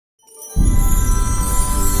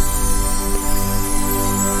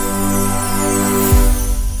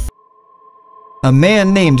A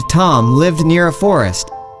man named Tom lived near a forest.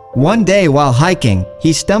 One day while hiking,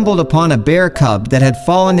 he stumbled upon a bear cub that had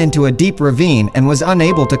fallen into a deep ravine and was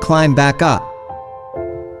unable to climb back up.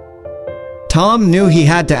 Tom knew he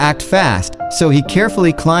had to act fast, so he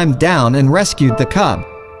carefully climbed down and rescued the cub.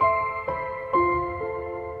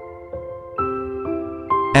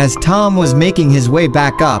 As Tom was making his way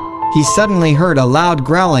back up, he suddenly heard a loud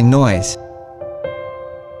growling noise.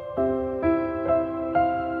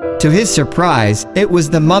 To his surprise, it was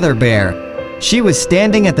the mother bear. She was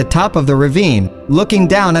standing at the top of the ravine, looking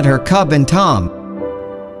down at her cub and Tom.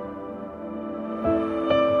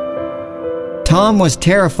 Tom was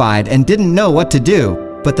terrified and didn't know what to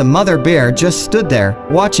do, but the mother bear just stood there,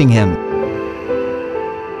 watching him.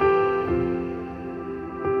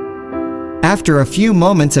 After a few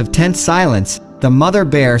moments of tense silence, the mother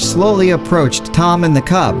bear slowly approached Tom and the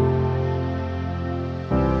cub.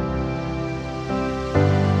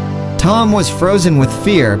 Tom was frozen with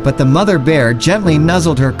fear, but the mother bear gently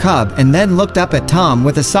nuzzled her cub and then looked up at Tom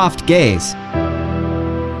with a soft gaze.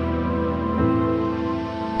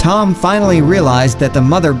 Tom finally realized that the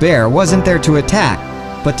mother bear wasn't there to attack,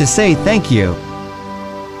 but to say thank you.